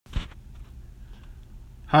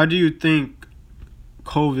How do you think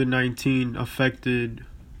COVID-19 affected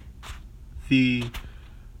the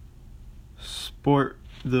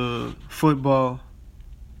the football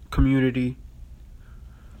community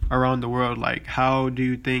around the world? Like, how do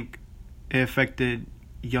you think it affected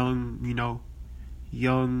young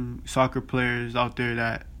soccer players out there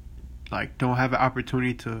that like don't have an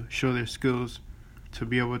opportunity to show their skills, to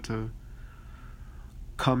be able to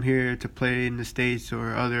come here to play in the States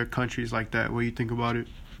or other countries like that? What do you think about it?